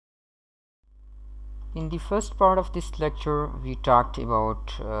In the first part of this lecture, we talked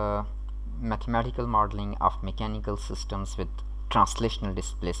about mathematical modeling of mechanical systems with translational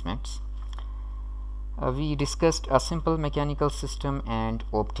displacements. We discussed a simple mechanical system and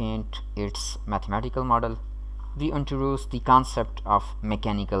obtained its mathematical model. We introduced the concept of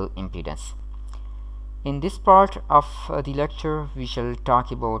mechanical impedance. In this part of the lecture, we shall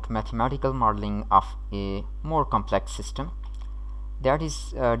talk about mathematical modeling of a more complex system that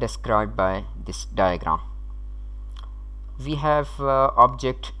is described by this diagram. We have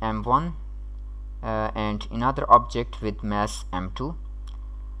object M1 and another object with mass M2.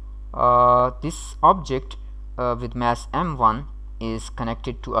 This object with mass M1 is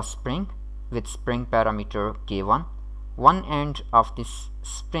connected to a spring with spring parameter K1. One end of this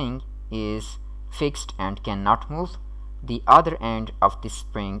spring is fixed and cannot move. The other end of this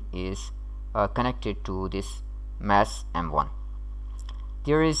spring is connected to this mass M1.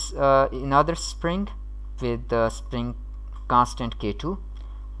 There is another spring with the spring constant K2.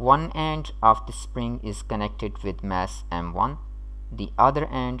 One end of the spring is connected with mass M1. The other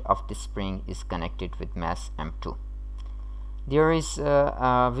end of the spring is connected with mass M2. There is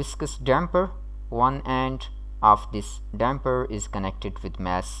a viscous damper. One end of this damper is connected with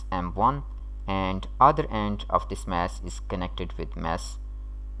mass M1 and other end of this mass is connected with mass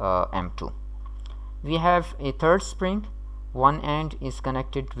M2. We have a third spring. One end is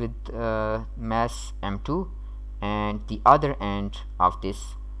connected with mass M2 and the other end of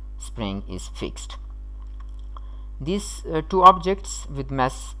this spring is fixed. These two objects with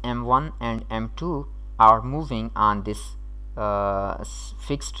mass M1 and M2 are moving on this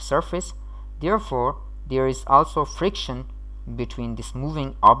fixed surface. Therefore, there is also friction between this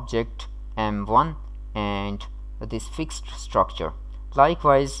moving object M1 and this fixed structure.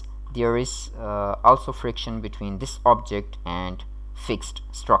 Likewise, there is also friction between this object and fixed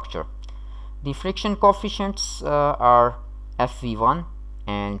structure. The friction coefficients are Fv1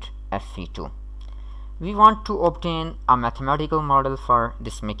 and Fv2. We want to obtain a mathematical model for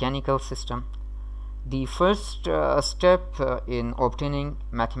this mechanical system. The first step in obtaining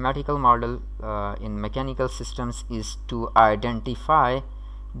mathematical model in mechanical systems is to identify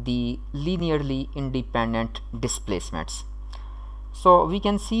the linearly independent displacements. So we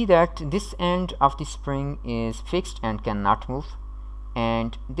can see that this end of the spring is fixed and cannot move,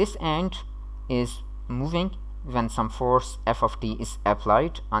 and this end is moving when some force f of t is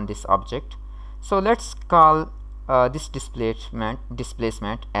applied on this object. So let's call this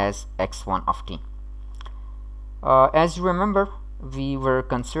displacement as x1 of t. As you remember, we were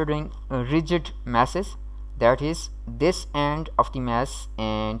considering rigid masses, that is, this end of the mass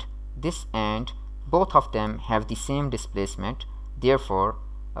and this end, both of them have the same displacement. Therefore,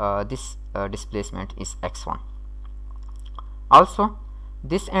 this displacement is x1. Also,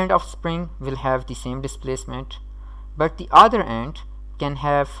 this end of spring will have the same displacement, but the other end can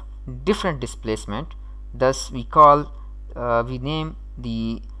have different displacement. Thus, we name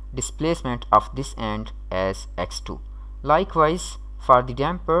the displacement of this end as x2. Likewise, for the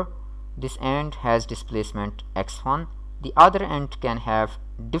damper, this end has displacement x1. The other end can have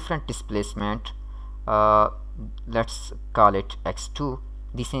different displacement. Let's call it x2,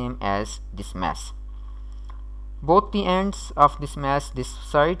 the same as this mass. Both the ends of this mass, this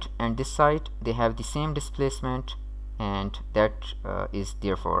side and this side, they have the same displacement, and that is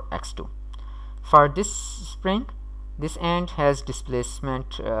therefore x2. For this spring, this end has displacement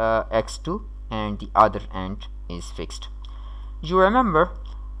x2 and the other end is fixed. You remember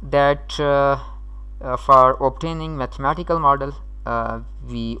that for obtaining mathematical model,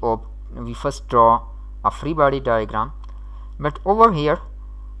 we first draw a free body diagram, but over here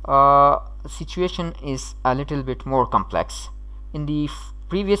situation is a little bit more complex. In the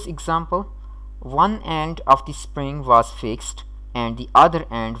previous example, one end of the spring was fixed and the other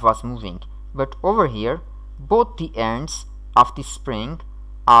end was moving, but over here both the ends of the spring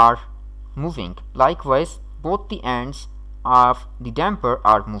are moving. Likewise, both the ends of the damper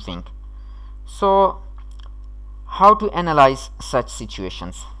are moving. So how to analyze such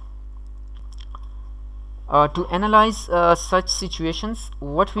situations? To analyze such situations,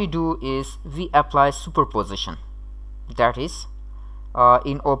 what we do is we apply superposition. That is,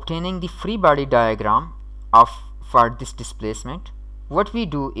 in obtaining the free body diagram for this displacement, what we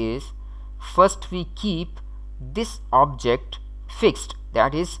do is first we keep this object fixed,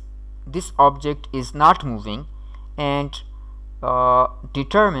 that is, this object is not moving, and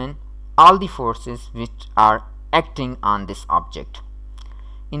determine all the forces which are acting on this object.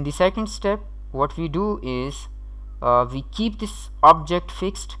 In the second step, what we do is we keep this object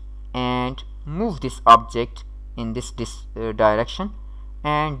fixed and move this object in this direction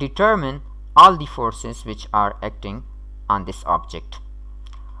and determine all the forces which are acting on this object.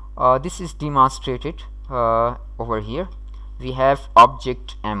 This is demonstrated over here. We have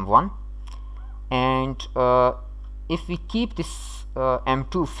object M1, and if we keep this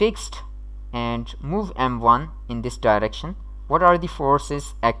M2 fixed and move M1 in this direction, what are the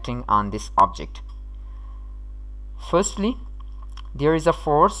forces acting on this object? Firstly, there is a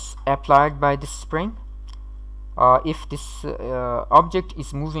force applied by this spring. If this object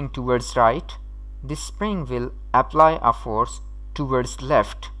is moving towards right, this spring will apply a force towards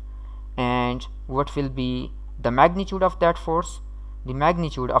left, and what will be the magnitude of that force? The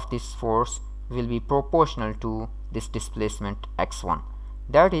magnitude of this force will be proportional to this displacement x1.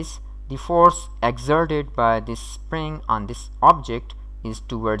 That is, the force exerted by this spring on this object is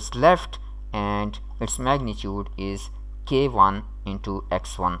towards left, and its magnitude is k1 into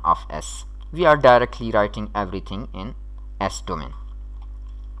x1 of s. We are directly writing everything in s domain.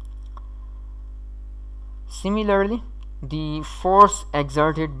 Similarly, the force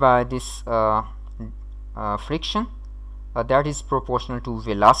exerted by this friction, that is proportional to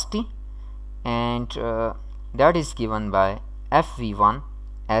velocity, and that is given by Fv1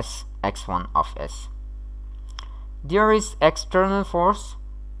 s x1 of s. There is external force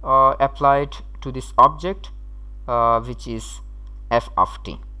applied to this object, which is F of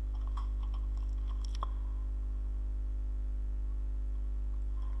t.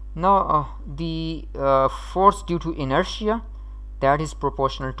 Now the force due to inertia, that is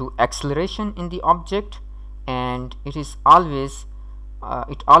proportional to acceleration in the object, and it is always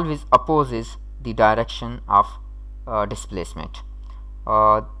opposes the direction of displacement.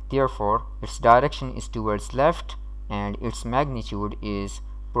 Therefore, its direction is towards left, and its magnitude is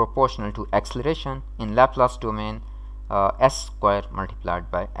proportional to acceleration in Laplace domain, s square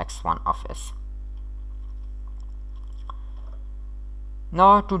multiplied by x1 of s.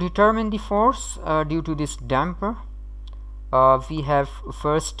 Now, to determine the force due to this damper, we have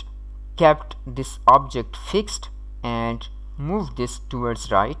first kept this object fixed and moved this towards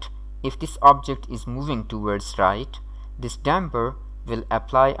right. If this object is moving towards right, this damper will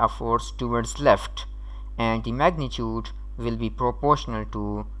apply a force towards left, and the magnitude will be proportional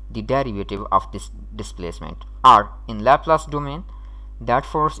to the derivative of this displacement r. In Laplace domain, that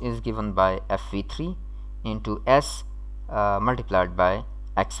force is given by Fv3 into s multiplied by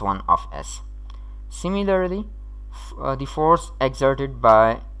x1 of s. Similarly, the force exerted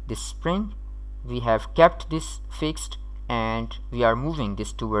by this spring, we have kept this fixed and we are moving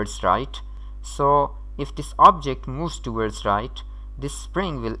this towards right. So if this object moves towards right, this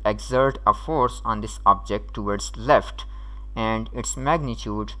spring will exert a force on this object towards left, and its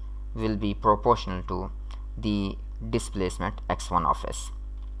magnitude will be proportional to the displacement x1 of s.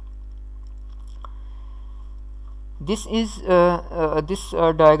 This is this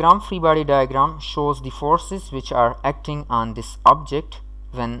diagram, free body diagram, shows the forces which are acting on this object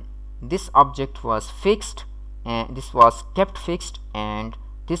when this object was fixed, and this was kept fixed, and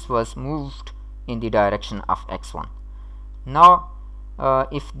this was moved in the direction of x1. Now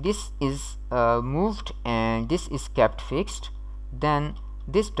if this is moved and this is kept fixed, then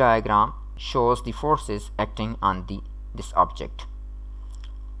this diagram shows the forces acting on this object.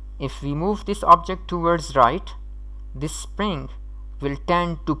 If we move this object towards right, this spring will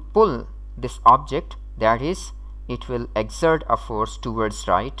tend to pull this object, that is, it will exert a force towards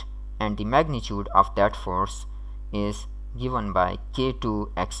right, and the magnitude of that force is given by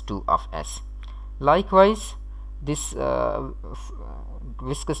k2 x2 of s. Likewise, this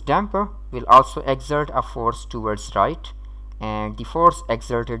viscous damper will also exert a force towards right, and the force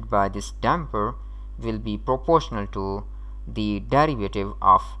exerted by this damper will be proportional to the derivative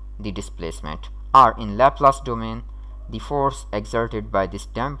of the displacement r. In Laplace domain, the force exerted by this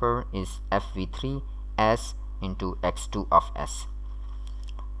damper is Fv3 s into x2 of s.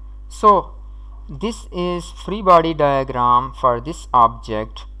 So this is free body diagram for this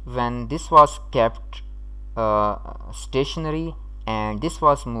object when this was kept stationary and this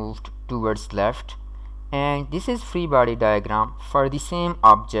was moved towards left, and this is free body diagram for the same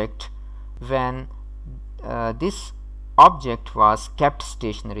object when this object was kept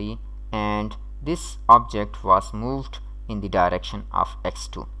stationary and this object was moved in the direction of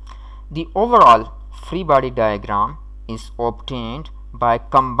x2. The overall free body diagram is obtained by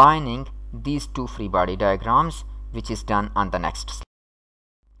combining these two free body diagrams, which is done on the next slide.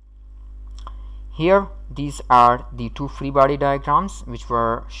 Here, these are the two free body diagrams which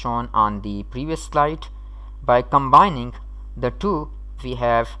were shown on the previous slide. By combining the two, we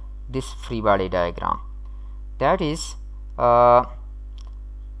have this free body diagram, that is k1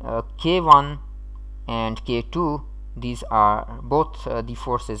 and k2 these are both the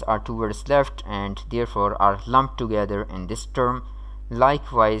forces are towards left and therefore are lumped together in this term.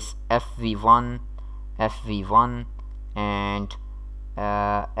 Likewise, FV1 and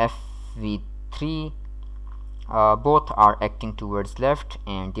FV3 both are acting towards left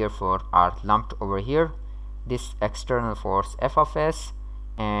and therefore are lumped over here. This external force F of S,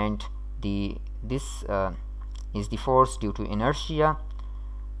 and this is the force due to inertia.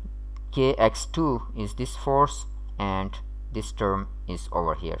 Kx2 is this force, and this term is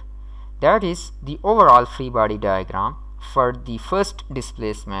over here. That is the overall free body diagram for the first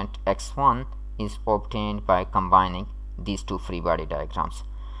displacement x1 is obtained by combining these two free body diagrams.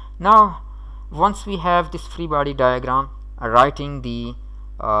 Now, once we have this free body diagram, writing the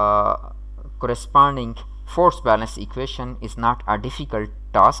corresponding force balance equation is not a difficult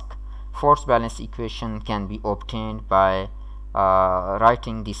task. Force balance equation can be obtained by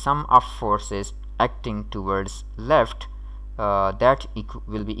writing the sum of forces acting towards left that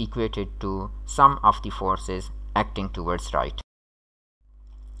will be equated to sum of the forces acting towards right.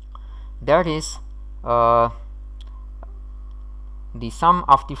 That is the sum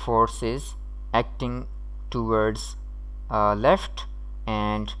of the forces acting towards left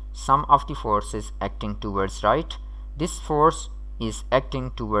and sum of the forces acting towards right. This force is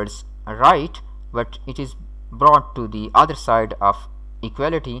acting towards right, but it is brought to the other side of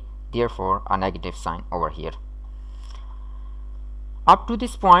equality, therefore a negative sign over here. Up to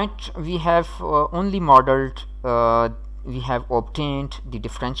this point, we have only modeled, we have obtained the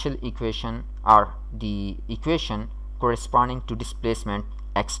differential equation or the equation corresponding to displacement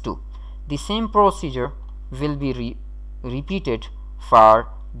x2. The same procedure will be repeated for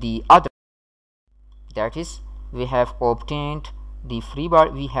the other. That is, we have obtained the free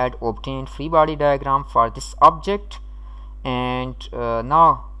body, we had obtained free body diagram for this object, and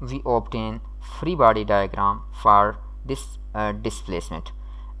now we obtain free body diagram for this displacement.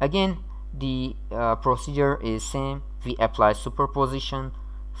 Again, the procedure is same. We apply superposition.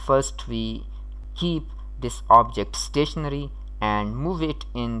 First we keep this object stationary and move it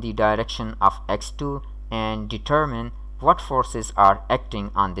in the direction of x2 and determine what forces are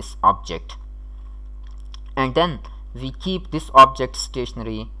acting on this object, and then we keep this object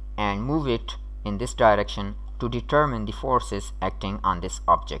stationary and move it in this direction to determine the forces acting on this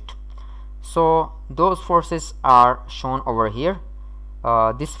object. So those forces are shown over here.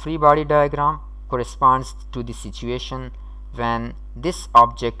 This free body diagram corresponds to the situation when this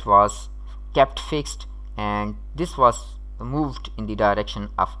object was kept fixed and this was moved in the direction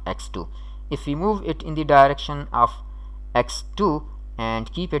of x2. If we move it in the direction of x2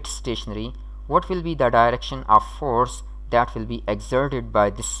 and keep it stationary, what will be the direction of force that will be exerted by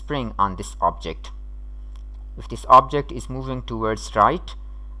this spring on this object? If this object is moving towards right,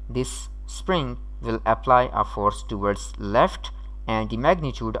 this spring will apply a force towards left, and the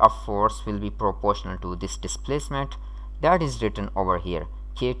magnitude of force will be proportional to this displacement that is written over here,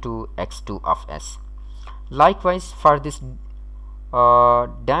 K2 x2 of S. Likewise, for this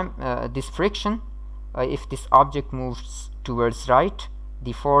this friction, if this object moves towards right,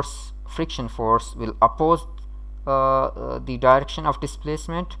 the friction force will oppose the direction of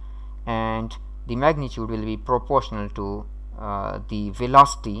displacement, and the magnitude will be proportional to the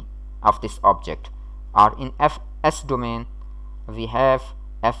velocity of this object. Or in S domain, we have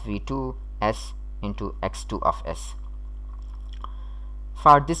Fv2 S into x2 of S.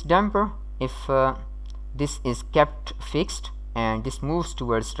 For this damper, if this is kept fixed and this moves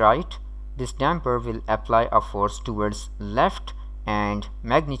towards right, this damper will apply a force towards left, and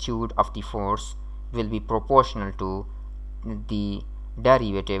magnitude of the force will be proportional to the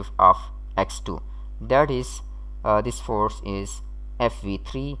derivative of x2. That is, this force is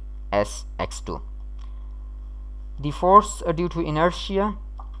Fv3 S x2. The force due to inertia,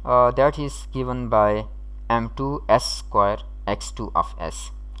 that is given by m2 s square x2 of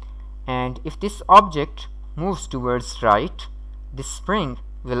S. And if this object moves towards right, this spring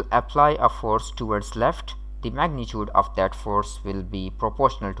will apply a force towards left. The magnitude of that force will be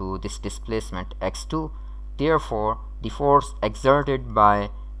proportional to this displacement x2. Therefore, the force exerted by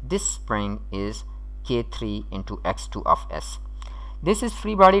this spring is K3 into x2 of S. This is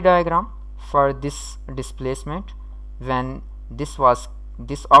free body diagram for this displacement when this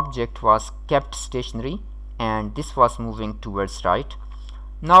object was kept stationary and this was moving towards right.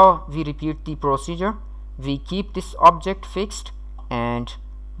 Now we repeat the procedure. We keep this object fixed and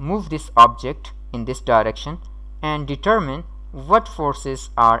move this object in this direction and determine what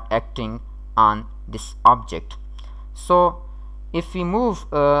forces are acting on this object. So if we move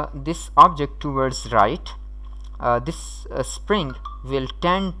this object towards right, this spring will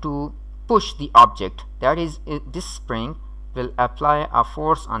tend to push the object. That is, this spring will apply a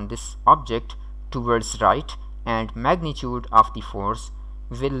force on this object towards right, and magnitude of the force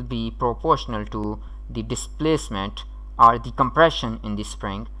will be proportional to the displacement or the compression in the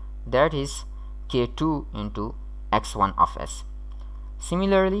spring, that is K2 into x1 of s.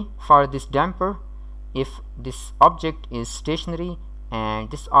 Similarly, for this damper, if this object is stationary and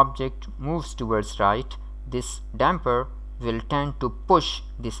this object moves towards right, this damper will tend to push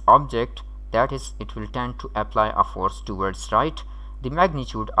this object, that is, it will tend to apply a force towards right. The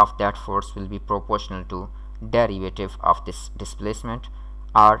magnitude of that force will be proportional to derivative of this displacement,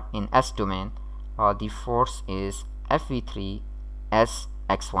 or in s domain the force is Fv3 s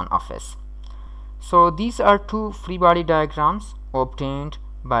x1 of s. So these are two free body diagrams obtained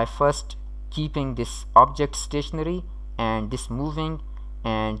by first keeping this object stationary and this moving,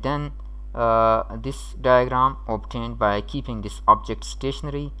 and then this diagram obtained by keeping this object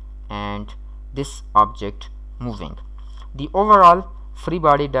stationary and this object moving. The overall free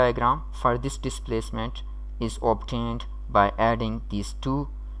body diagram for this displacement is obtained by adding these two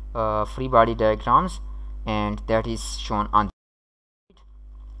free body diagrams, and that is shown on the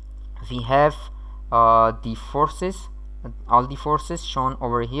slide. We have the forces, all the forces shown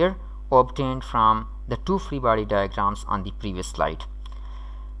over here, obtained from the two free body diagrams on the previous slide.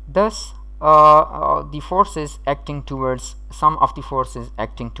 Thus the forces acting towards, sum of the forces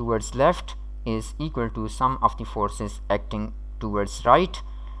acting towards left is equal to sum of the forces acting towards right,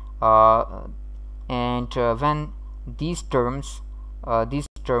 and when these terms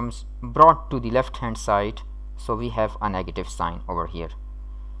brought to the left hand side, so we have a negative sign over here.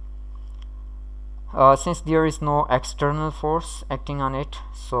 Since there is no external force acting on it,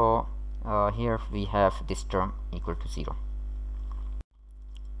 so here we have this term equal to 0.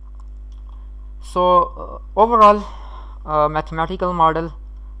 So overall mathematical model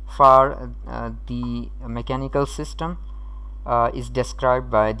for the mechanical system is described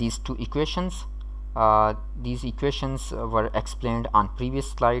by these two equations. These equations were explained on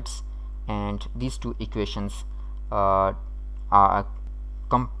previous slides, and these two equations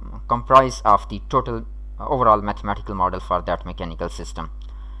comprise of the total overall mathematical model for that mechanical system.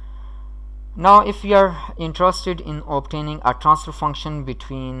 Now if we are interested in obtaining a transfer function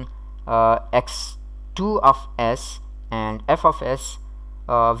between x2 of s and f of s,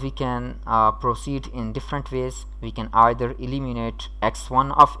 we can proceed in different ways. We can either eliminate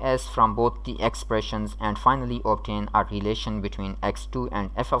x1 of s from both the expressions and finally obtain a relation between x2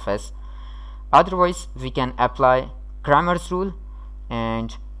 and f of s. Otherwise, we can apply Cramer's rule,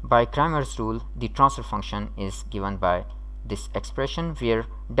 and by Cramer's rule the transfer function is given by this expression where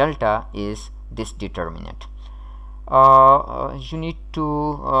delta is this determinant. You need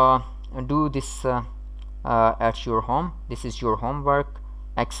to do this at your home. This is your homework.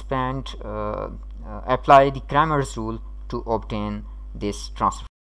 Expand, apply the Cramer's rule to obtain this transfer.